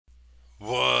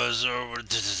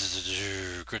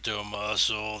guys, Crypto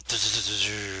Muscle,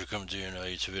 come to your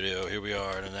YouTube video. Here we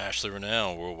are in a nationally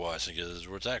renowned worldwide sync.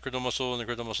 We're at Crypto Muscle and the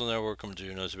Crypto Muscle Network. Come to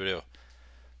your YouTube video.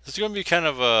 This is going to be kind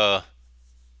of a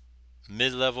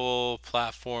mid-level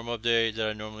platform update that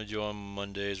I normally do on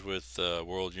Mondays with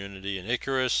World Unity and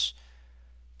Icarus.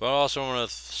 But I also want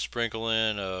to sprinkle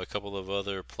in a couple of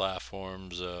other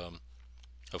platforms of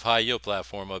high yield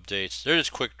platform updates. They're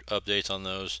just quick updates on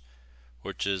those,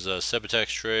 which is Cebitex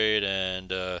Trade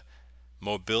and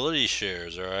mobility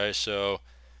shares. All right, so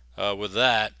with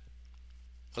that,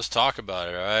 let's talk about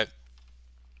it. All right,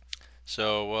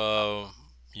 so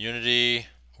Unity,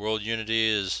 World Unity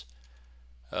is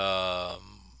a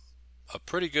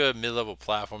pretty good mid-level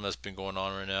platform that's been going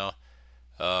on right now.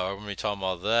 We're going to be talking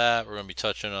about that. We're going to be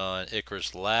touching on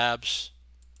IcarusLabs.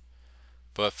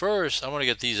 But first, I want to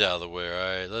get these out of the way.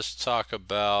 All right, let's talk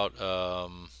about.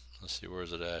 Let's see,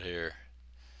 where's it at here?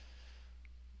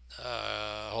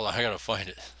 Hold on, I gotta find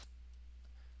it.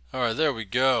 All right, there we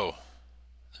go.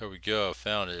 There we go.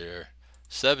 Found it here.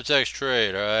 Cebitex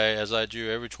Trade. All right, as I do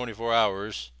every 24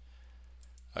 hours,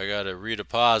 I gotta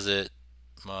redeposit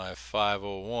my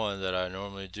 501 that I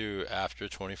normally do after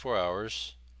 24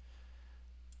 hours,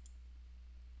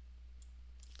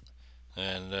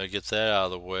 and get that out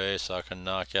of the way so I can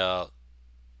knock out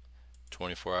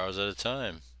 24 hours at a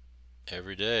time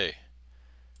every day,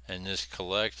 and just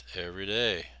collect every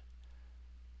day.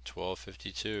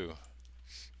 1252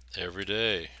 every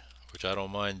day, which I don't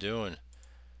mind doing.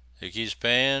 It keeps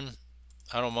paying.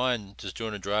 I don't mind just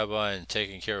doing a drive-by and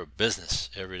taking care of business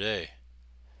every day.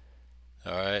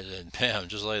 Alright, and bam,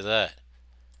 just like that.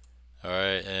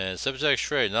 Alright, and Cebitex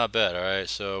Trade, not bad. Alright,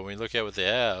 so when you look at what they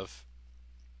have,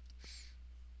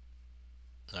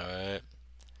 alright,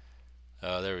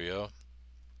 there we go.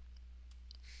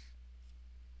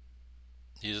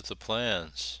 These are the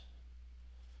plans.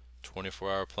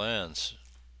 24-hour plans.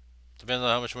 Depends on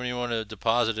how much money you want to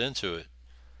deposit into it.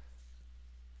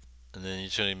 And then you're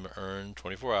going to earn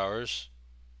 24 hours,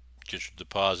 get your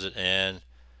deposit and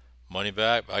money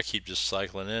back. I keep just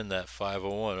cycling in that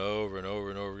 501 over and over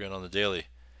and over again on the daily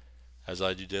as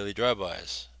I do daily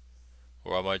drive-bys.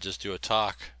 Or I might just do a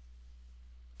talk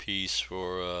piece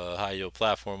for a high yield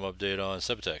platform update on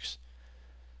Cebitex.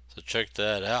 So check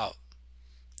that out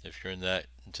if you're into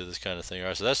this kind of thing.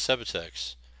 Alright, so that's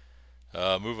Cebitex.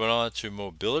 Moving on to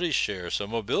mobility share. So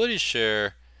mobility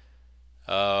share,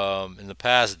 in the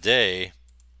past day,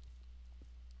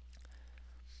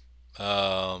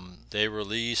 they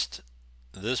released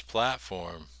this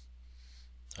platform.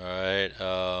 All right,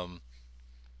 I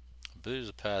believe it was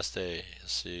the past day.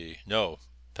 Let's see. No,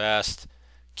 past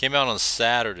came out on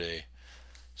Saturday,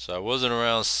 so I wasn't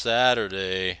around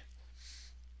Saturday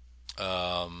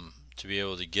to be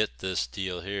able to get this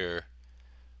deal here,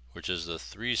 which is the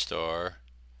 3-star,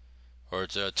 or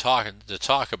to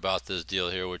talk about this deal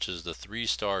here, which is the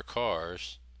 3-star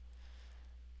cars.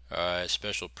 Alright,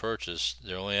 special purchase.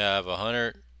 They only have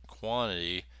 100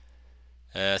 quantity,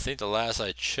 and I think the last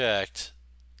I checked,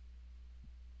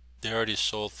 they already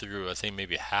sold through, I think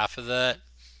maybe half of that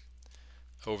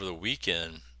over the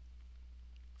weekend,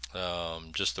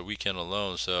 just the weekend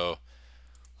alone. So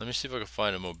let me see if I can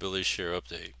find a mobility share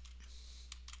update.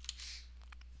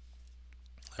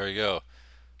 There you go.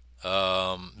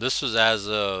 This was as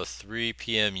of 3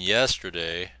 p.m.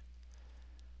 yesterday.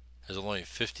 There's only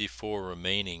 54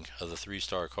 remaining of the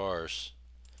 3-star cars.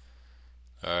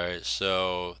 Alright,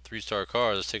 so 3-star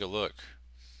cars, let's take a look.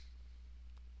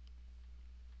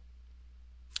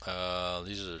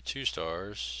 These are the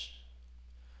 2-stars.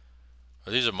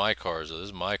 Oh, these are my cars though. This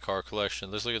is my car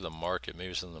collection. Let's look at the market.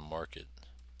 Maybe it's in the market.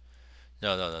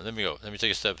 No. Let me go. Let me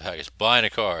take a step back. It's buying a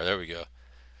car. There we go.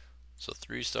 So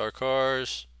 3-star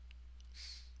cars,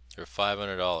 they're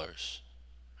 $500,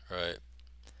 right?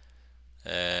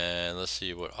 And let's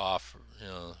see what offer,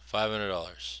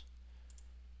 $500.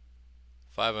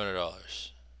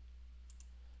 $500.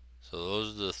 So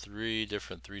those are the 3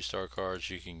 different 3-star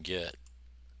cards you can get.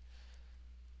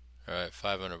 All right,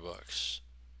 $500.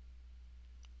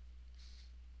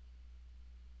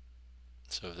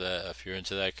 So if you're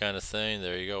into that kind of thing,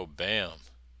 there you go. Bam.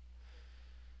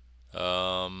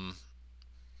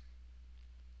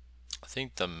 I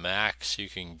think the max you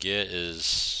can get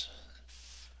is,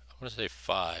 I want to say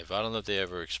 5. I don't know if they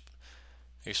ever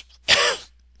excuse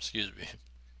me,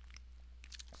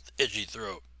 itchy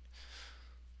throat.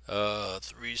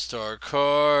 3-star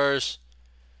cars.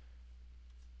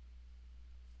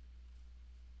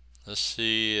 Let's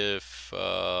see if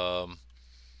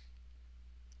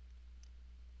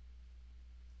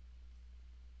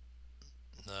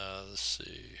let's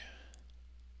see.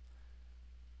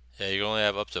 Yeah, you can only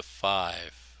have up to 5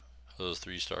 of those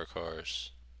 3-star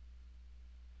cars.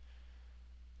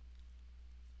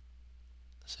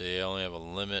 So you only have a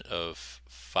limit of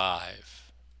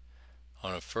 5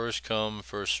 on a first come,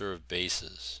 first served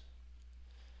basis.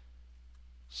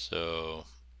 So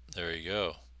there you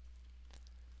go.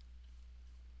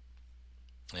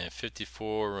 And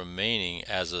 54 remaining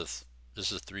as of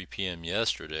this is 3 p.m.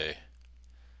 yesterday.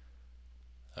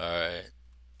 Alright.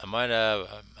 I might have,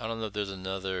 I don't know if there's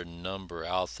another number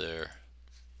out there.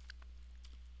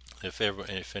 If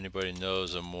anybody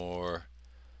knows a more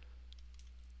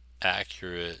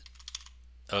accurate,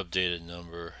 updated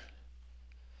number.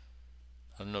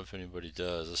 I don't know if anybody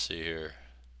does. Let's see here.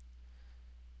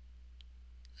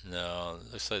 No,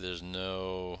 looks like there's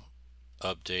no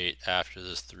update after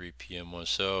this 3 p.m. one.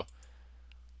 So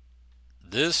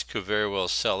this could very well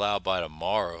sell out by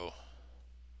tomorrow.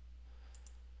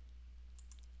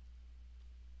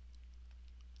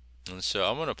 And so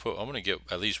I'm gonna get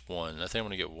at least one. I think I'm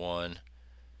gonna get one.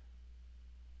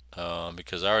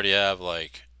 Because I already have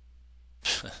like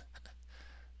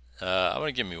I'm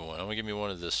gonna give me one. I'm gonna give me one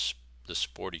of this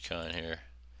sporty kind here.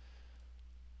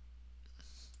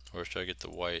 Or should I get the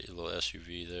white little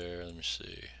SUV there? Let me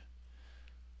see.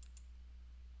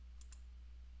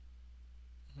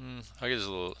 I'll get this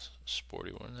little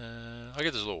sporty one. I'll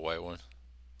get this little white one.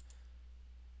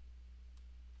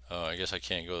 Oh, I guess I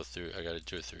can't go through. I gotta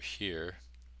do it through here.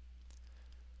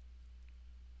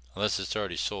 Unless it's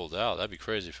already sold out. That'd be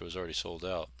crazy if it was already sold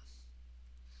out.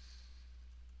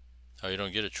 Oh, you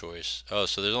don't get a choice. Oh,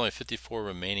 so there's only 54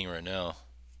 remaining right now.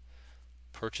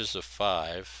 Purchase of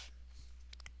 5.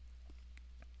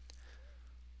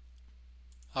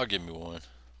 I'll give me one.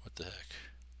 What the heck?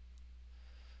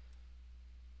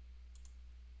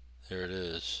 There it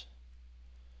is.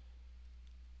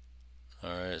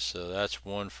 Alright, so that's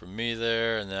one for me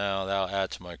there, and now that'll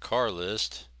add to my car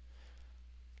list.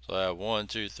 So I have 1,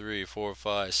 2, 3, 4,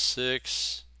 5,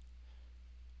 6,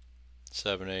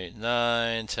 7, 8,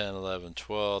 9, 10, 11,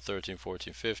 12, 13,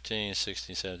 14, 15,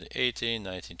 16, 17, 18,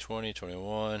 19, 20,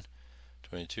 21,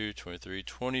 22, 23,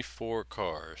 24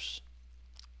 cars.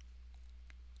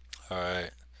 Alright.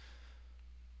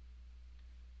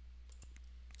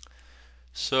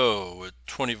 So with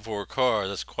 24 cars,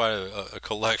 that's quite a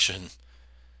collection.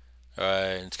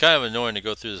 Alright, it's kind of annoying to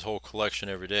go through this whole collection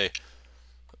every day.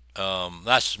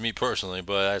 That's just me personally,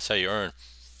 but that's how you earn.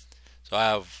 So I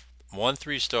have 1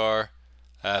 3-star,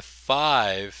 I have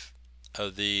 5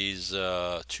 of these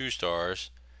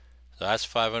 2-stars. So that's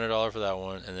 $500 for that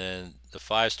one, and then the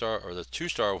 5-star or the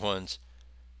 2-star ones,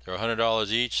 they're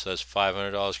 $100 each, so that's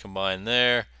 $500 combined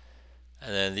there.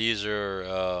 And then these are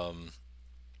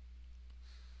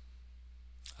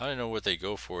I don't know what they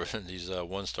go for. These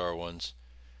 1-star ones.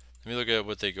 Let me look at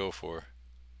what they go for.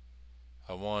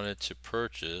 I wanted to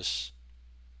purchase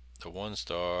the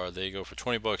 1-star. They go for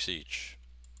 20 bucks each.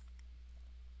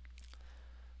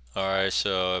 Alright,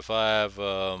 so if I have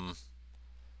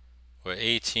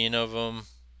 18 of them,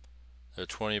 they're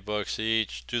 20 bucks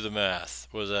each. Do the math.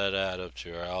 What does that add up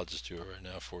to? Alright, I'll just do it right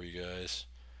now for you guys.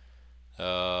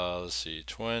 Let's see,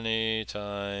 20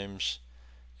 times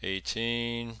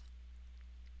 18,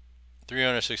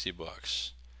 360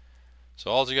 bucks. So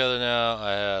altogether now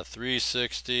I have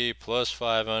 360 plus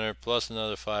 500 plus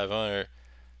another 500.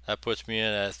 That puts me in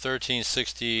at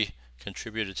 1360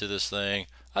 contributed to this thing.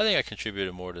 I think I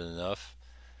contributed more than enough.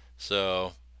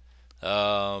 So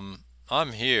I'm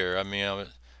here. I mean,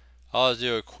 I'll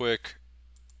do a quick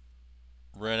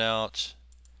rent out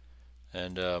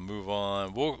and move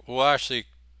on. We'll actually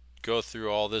go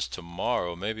through all this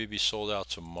tomorrow. Maybe be sold out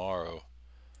tomorrow.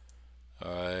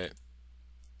 Alright.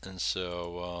 And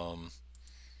so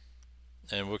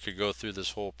and we could go through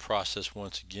this whole process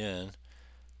once again.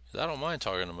 I don't mind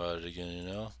talking about it again, you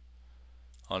know,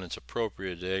 on its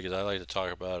appropriate day, because I like to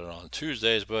talk about it on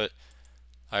Tuesdays, but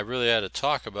I really had to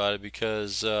talk about it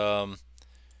because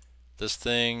this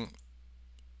thing,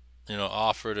 you know,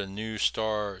 offered a new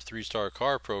 3-star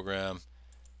car program,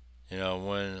 you know,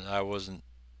 when I wasn't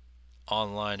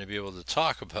online to be able to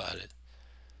talk about it.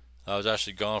 I was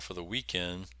actually gone for the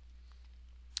weekend,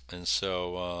 and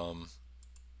so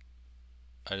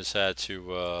I just had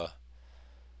to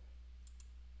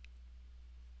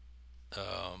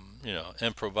you know,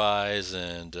 improvise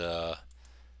and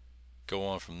go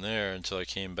on from there until I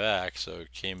came back. So I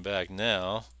came back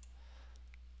now,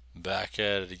 back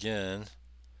at it again.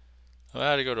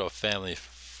 I had to go to a family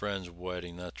friend's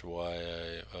wedding. That's why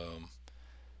I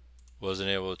wasn't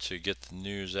able to get the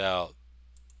news out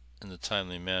in the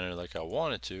timely manner like I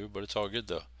wanted to, but it's all good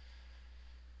though.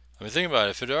 I mean, think about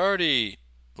it. If it already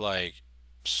like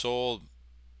sold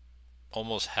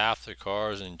almost half the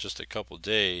cars in just a couple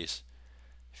days.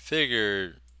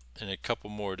 Figured in a couple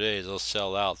more days they'll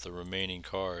sell out the remaining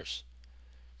cars.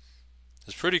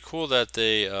 It's pretty cool that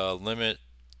they limit,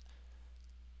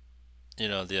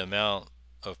 the amount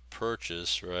of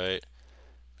purchase, right?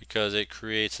 Because it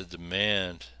creates a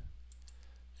demand.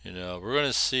 We're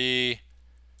gonna see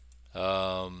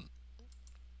what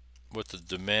the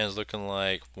demand's looking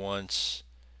like once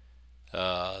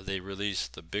they release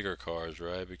the bigger cars,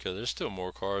 right? Because there's still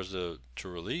more cars to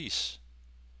release.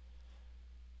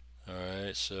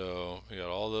 Alright, so we got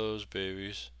all those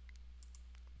babies.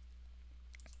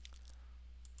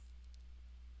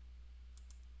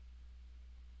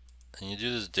 And you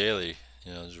do this daily,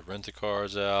 just rent the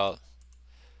cars out.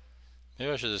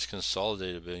 Maybe I should just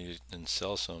consolidate a bit and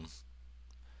sell some.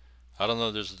 I don't know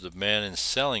if there's a demand in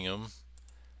selling them,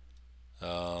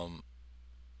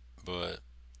 but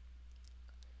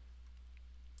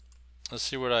let's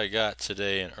see what I got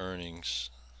today in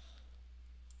earnings.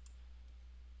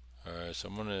 Alright, so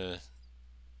I'm going to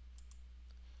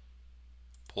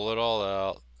pull it all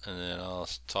out and then I'll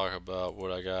talk about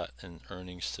what I got in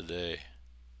earnings today.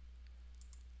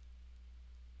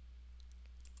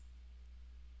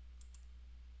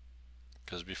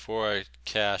 Because before I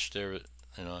cashed out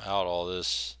all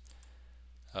this,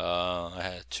 I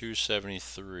had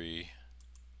 273,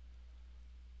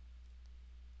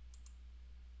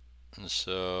 and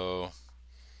so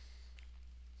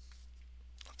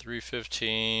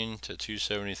 315 to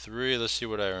 273. Let's see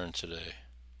what I earned today.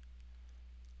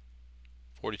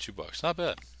 42 bucks. Not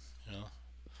bad,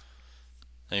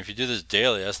 And if you do this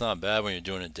daily, that's not bad when you're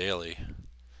doing it daily.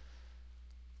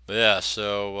 But yeah,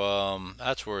 so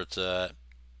that's where it's at.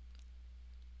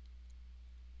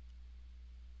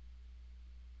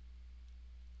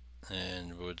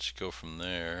 And we'll just go from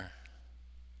there.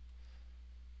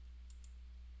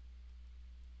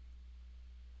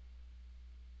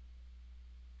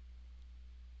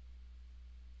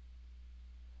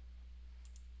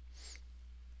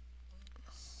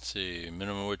 Let's see,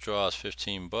 minimum withdrawal is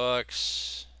 15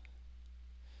 bucks.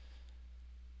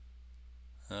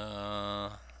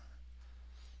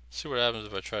 See what happens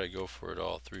if I try to go for it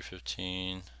all.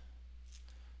 315.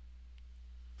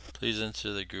 Please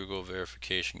enter the Google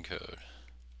verification code.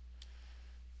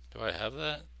 Do I have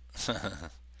that?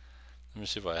 Let me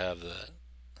see if I have that.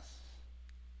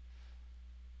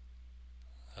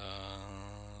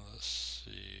 Let's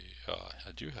see. Oh,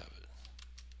 I do have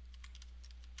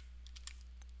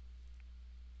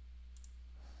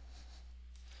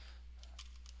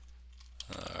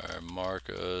it. Alright,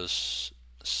 Marcos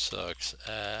sucks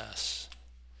ass.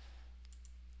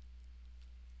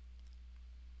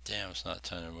 Damn, it's not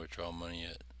time to withdraw money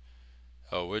yet.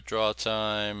 Oh, withdrawal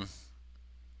time.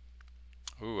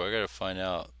 Ooh, I gotta find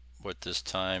out what this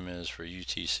time is for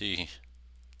UTC.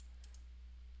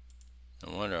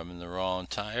 No wonder I'm in the wrong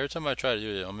time. Every time I try to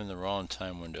do it, I'm in the wrong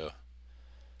time window.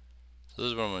 So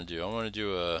this is what I'm gonna do. I want to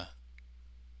do a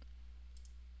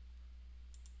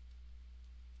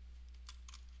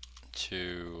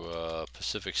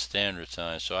Pacific Standard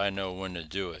Time, so I know when to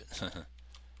do it.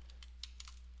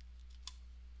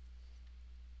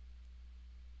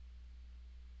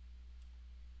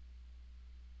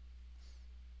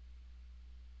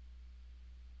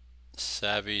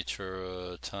 Savvy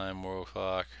to time world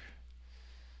clock.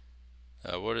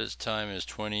 What is time is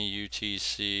 20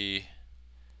 UTC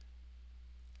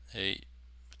 8.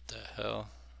 What the hell?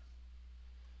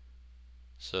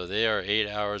 So they are 8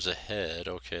 hours ahead.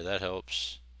 Okay, that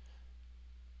helps.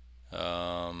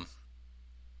 Alright,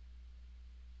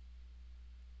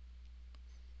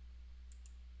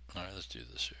 let's do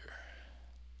this here.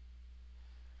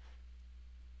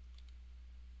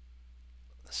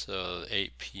 So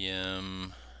 8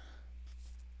 p.m.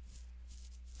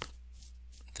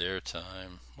 their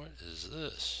time. What is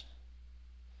this?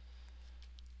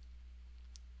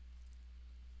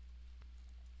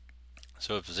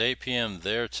 So if it's 8 p.m.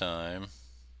 their time,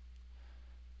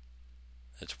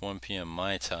 it's 1 p.m.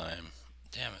 my time.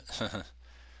 Damn it. I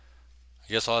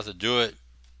guess I'll have to do it.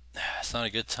 It's not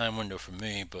a good time window for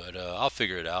me, but I'll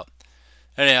figure it out.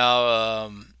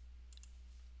 Anyhow,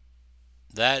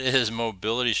 that is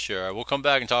mobility share. We'll come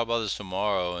back and talk about this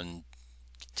tomorrow and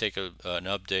take an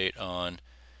update on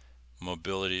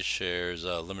mobility shares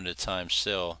limited time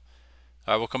sale.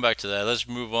 Alright, we'll come back to that. Let's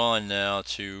move on now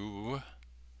to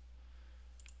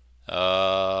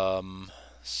let's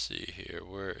see here.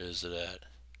 Where is it at?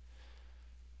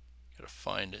 Gotta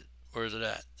find it. Where is it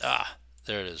at? Ah,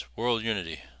 there it is. World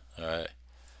Unity. Alright.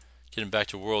 Getting back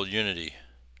to World Unity.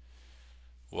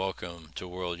 Welcome to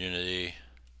World Unity.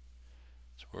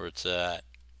 That's where it's at.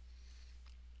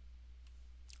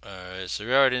 Alright, so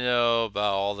we already know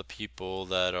about all the people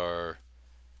that are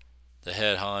the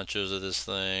head honchos of this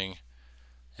thing.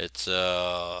 It's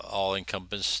all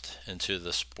encompassed into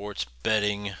the sports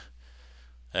betting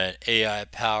and AI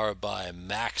powered by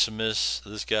Maximus,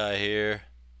 this guy here.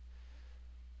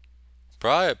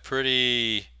 Probably a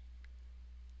pretty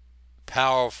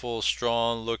powerful,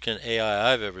 strong looking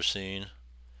AI I've ever seen.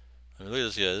 I mean, look at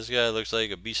this guy. This guy looks like he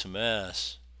could beat some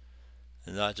ass.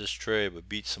 And not just trade, but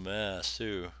beat some ass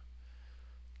too.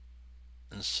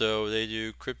 And so they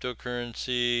do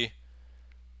cryptocurrency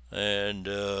and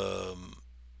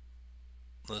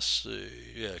let's see,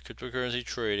 yeah, cryptocurrency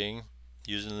trading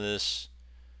using this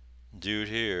dude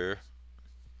here.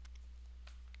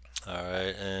 All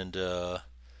right, and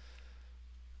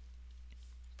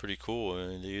pretty cool. I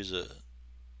mean, they use a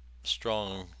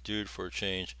strong dude for a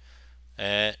change.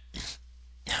 And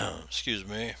excuse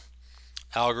me,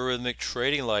 algorithmic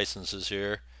trading licenses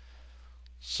here.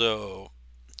 So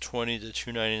 20 to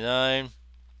 299.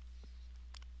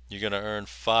 You're gonna earn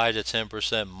 5 to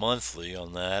 10% monthly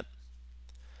on that.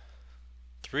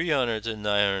 300 to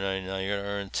 999. You're gonna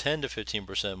earn 10 to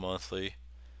 15% monthly.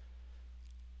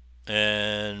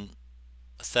 And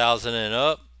 1,000 and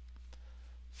up,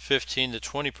 15 to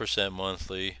 20%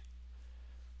 monthly.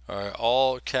 Alright,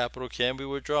 all capital can be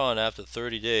withdrawn after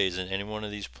 30 days in any one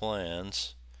of these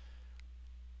plans.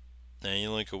 And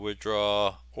you link a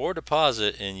withdraw or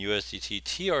deposit in USDT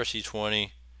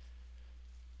TRC20.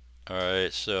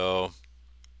 Alright, so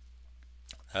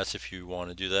that's if you want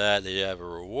to do that. They have a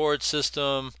reward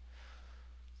system,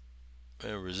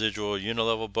 residual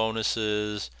unilevel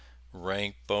bonuses,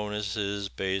 rank bonuses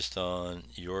based on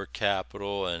your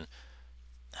capital and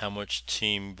how much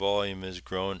team volume is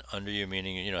grown under you,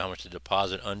 meaning, you know, how much to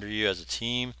deposit under you as a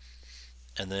team.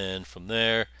 And then from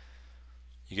there,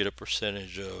 you get a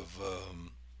percentage of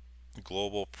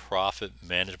global profit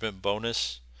management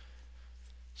bonus.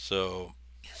 So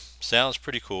sounds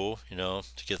pretty cool, you know,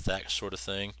 to get that sort of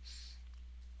thing.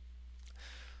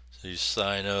 So you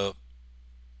sign up,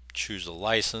 choose a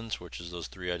license, which is those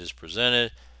three I just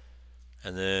presented,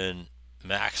 and then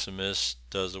Maximus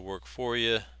does the work for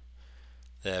you.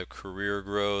 They have career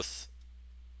growth,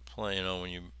 you know, when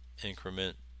you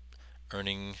increment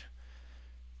earning,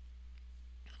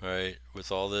 right,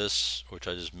 with all this, which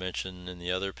I just mentioned in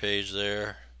the other page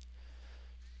there.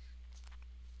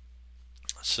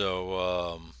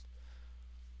 So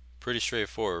pretty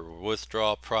straightforward.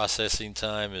 Withdrawal processing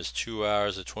time is 2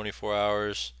 hours to 24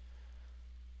 hours.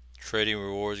 Trading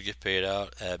rewards get paid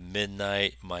out at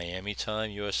midnight Miami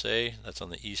time, USA. That's on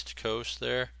the East Coast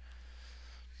there.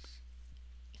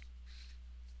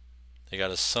 They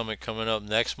got a summit coming up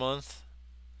next month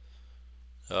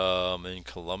in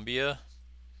Colombia.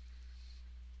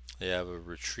 They have a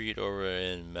retreat over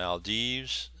in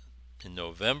Maldives in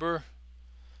November.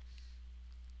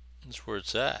 That's where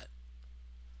it's at.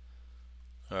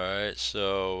 Alright,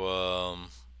 so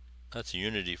that's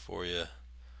Unity for you.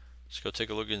 Let's go take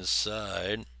a look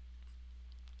inside.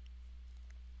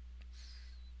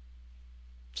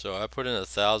 So I put in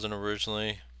 1,000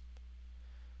 originally.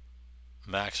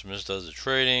 Maximus does the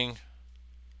trading,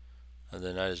 and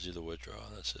then I just do the withdrawal.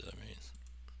 That's it. I mean,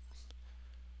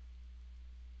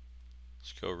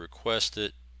 let's go request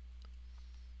it.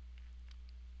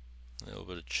 A little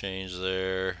bit of change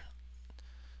there.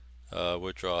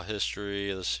 Withdrawal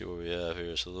history. Let's see what we have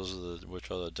here. So those are the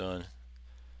withdrawals I've done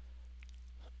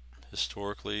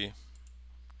historically.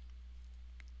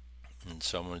 And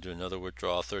so I'm going to do another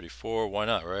withdrawal 34. Why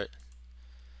not, right?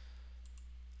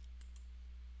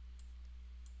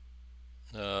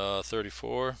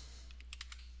 34.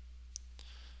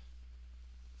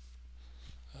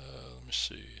 Let me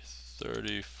see.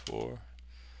 34.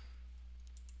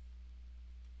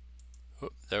 Oh,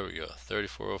 there we go.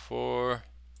 3404.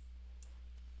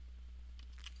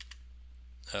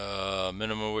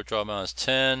 Minimum withdrawal amount is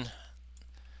 10.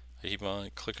 I keep on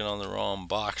clicking on the wrong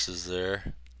boxes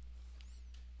there.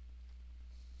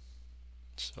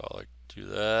 So I'll like do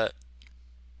that.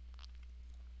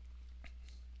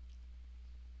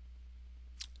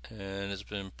 And it's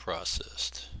been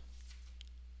processed.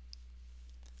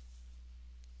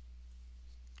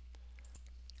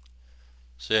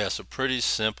 So yeah, so pretty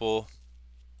simple,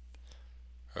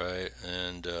 right?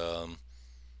 And we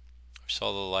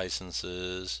saw the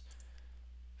licenses.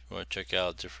 If you want to check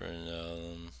out different,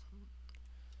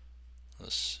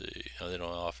 let's see. Oh, they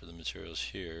don't offer the materials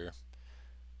here.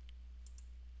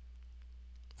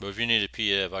 But if you need a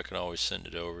PDF, I can always send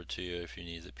it over to you if you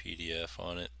need the PDF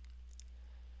on it.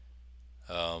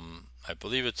 I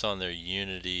believe it's on their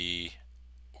Unity,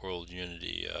 World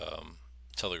Unity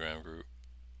Telegram group.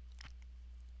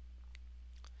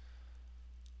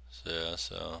 So, yeah,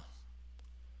 so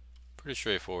pretty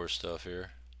straightforward stuff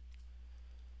here.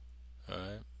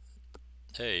 Alright.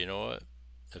 Hey, you know what?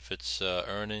 If it's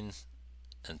earning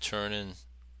and turning,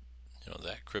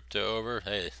 that crypto over,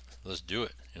 hey, let's do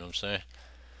it. You know what I'm saying?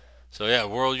 So yeah,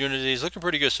 World Unity is looking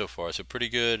pretty good so far. It's a pretty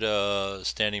good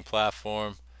standing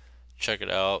platform. Check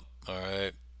it out.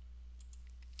 Alright.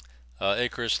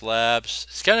 IcarusLabs.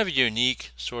 It's kind of a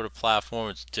unique sort of platform.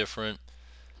 It's different.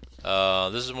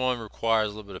 This is one that requires a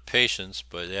little bit of patience,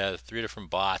 but they have 3 different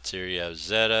bots here. You have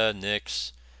Zeta,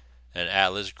 Nix, and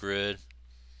Atlas Grid.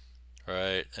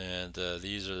 Right, and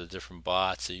these are the different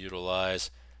bots they utilize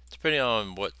depending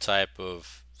on what type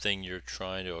of thing you're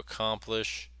trying to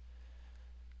accomplish,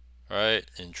 right,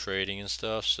 in trading and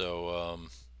stuff. So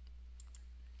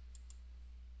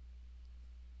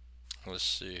let's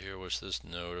see here, what's this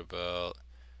note about?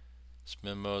 This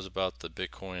memo is about the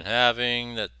Bitcoin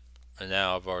halving that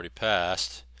now I've already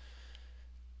passed,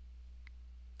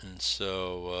 and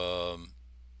so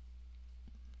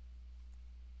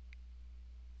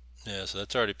yeah, so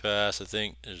that's already passed. I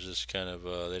think there's just kind of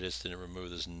they just didn't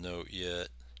remove this note yet.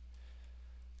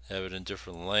 They have it in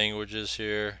different languages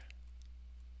here.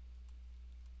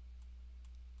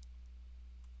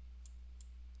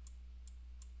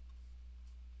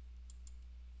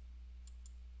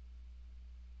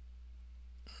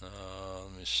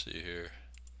 Let me see here.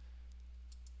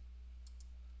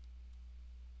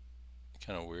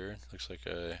 Kind of weird. Looks like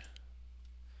I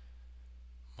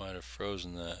might have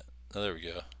frozen that. Oh, there we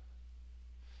go.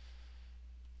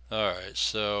 Alright,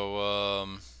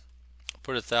 so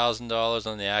put $1,000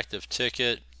 on the active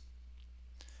ticket,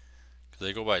 because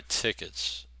they go by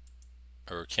tickets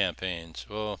or campaigns.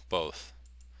 Well, both.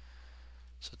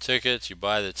 So tickets, you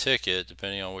buy the ticket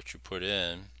depending on what you put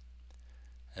in,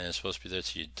 and it's supposed to be there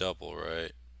till you double,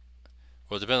 right?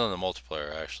 Well, it depends on the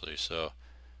multiplier actually. So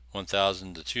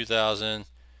 1,000 to 2,000.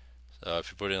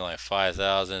 If you put in like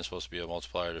 5,000, it's supposed to be a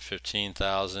multiplier to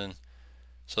 15,000.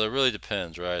 So it really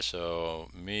depends, right? So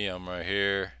me, I'm right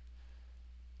here.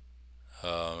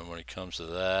 When it comes to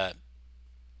that,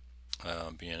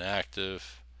 being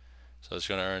active, so it's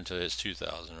going to earn to its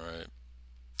 2,000, right?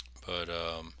 But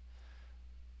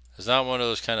it's not one of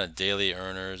those kind of daily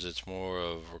earners. It's more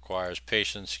of requires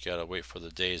patience. You got to wait for the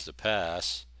days to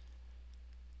pass,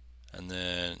 and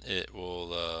then it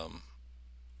will,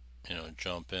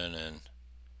 jump in and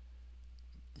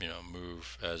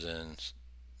move, as in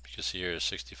you can see here is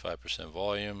 65%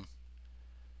 volume,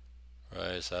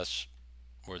 right? So that's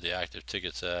where the active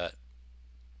ticket's at.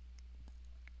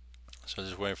 So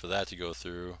just waiting for that to go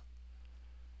through.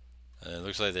 And it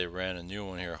looks like they ran a new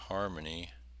one here, Harmony,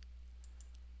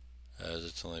 as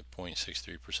it's only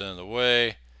 0.63% of the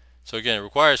way. So again, it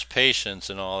requires patience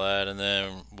and all that, and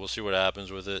then we'll see what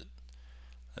happens with it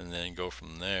and then go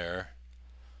from there.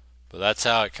 But that's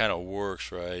how it kind of works,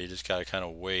 right? You just got to kind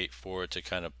of wait for it to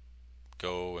kind of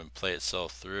go and play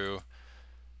itself through,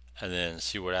 and then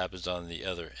see what happens on the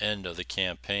other end of the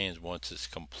campaigns once it's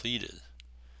completed.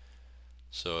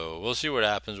 So we'll see what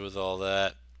happens with all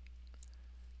that,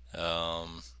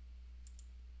 and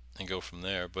go from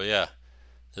there. But yeah,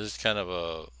 this is kind of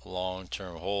a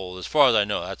long-term hold. As far as I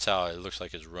know, that's how it looks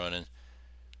like it's running.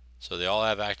 So they all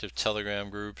have active Telegram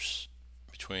groups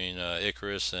between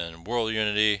Icarus and World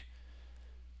Unity.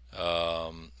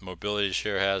 Mobility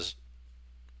Share has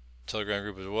a Telegram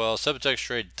group as well. Cebitex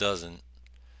Trade doesn't.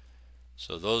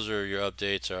 So those are your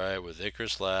updates, alright, with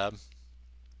IcarusLabs,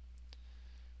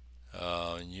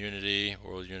 Unity,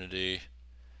 World Unity.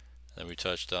 Then we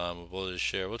touched on Mobility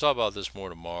Share. We'll talk about this more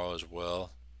tomorrow as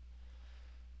well.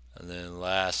 And then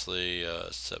lastly,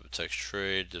 Cebitex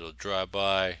Trade, it'll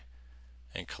Driveby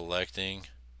and collecting.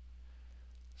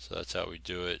 So that's how we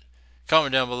do it.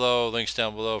 Comment down below, links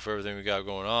down below for everything we got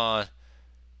going on.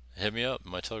 Hit me up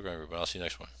in my Telegram group, and I'll see you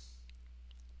next one.